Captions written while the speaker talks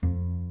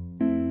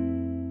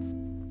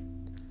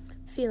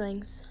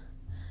feelings.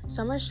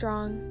 Some are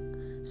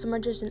strong, some are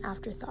just an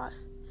afterthought,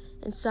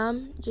 and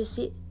some just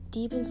sit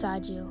deep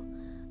inside you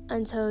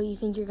until you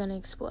think you're going to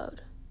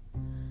explode.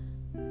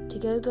 To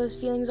get those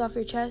feelings off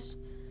your chest,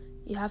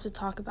 you have to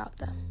talk about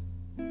them.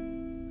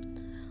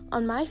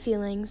 On My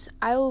Feelings,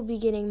 I will be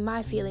getting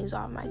my feelings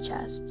off my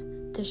chest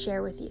to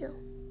share with you.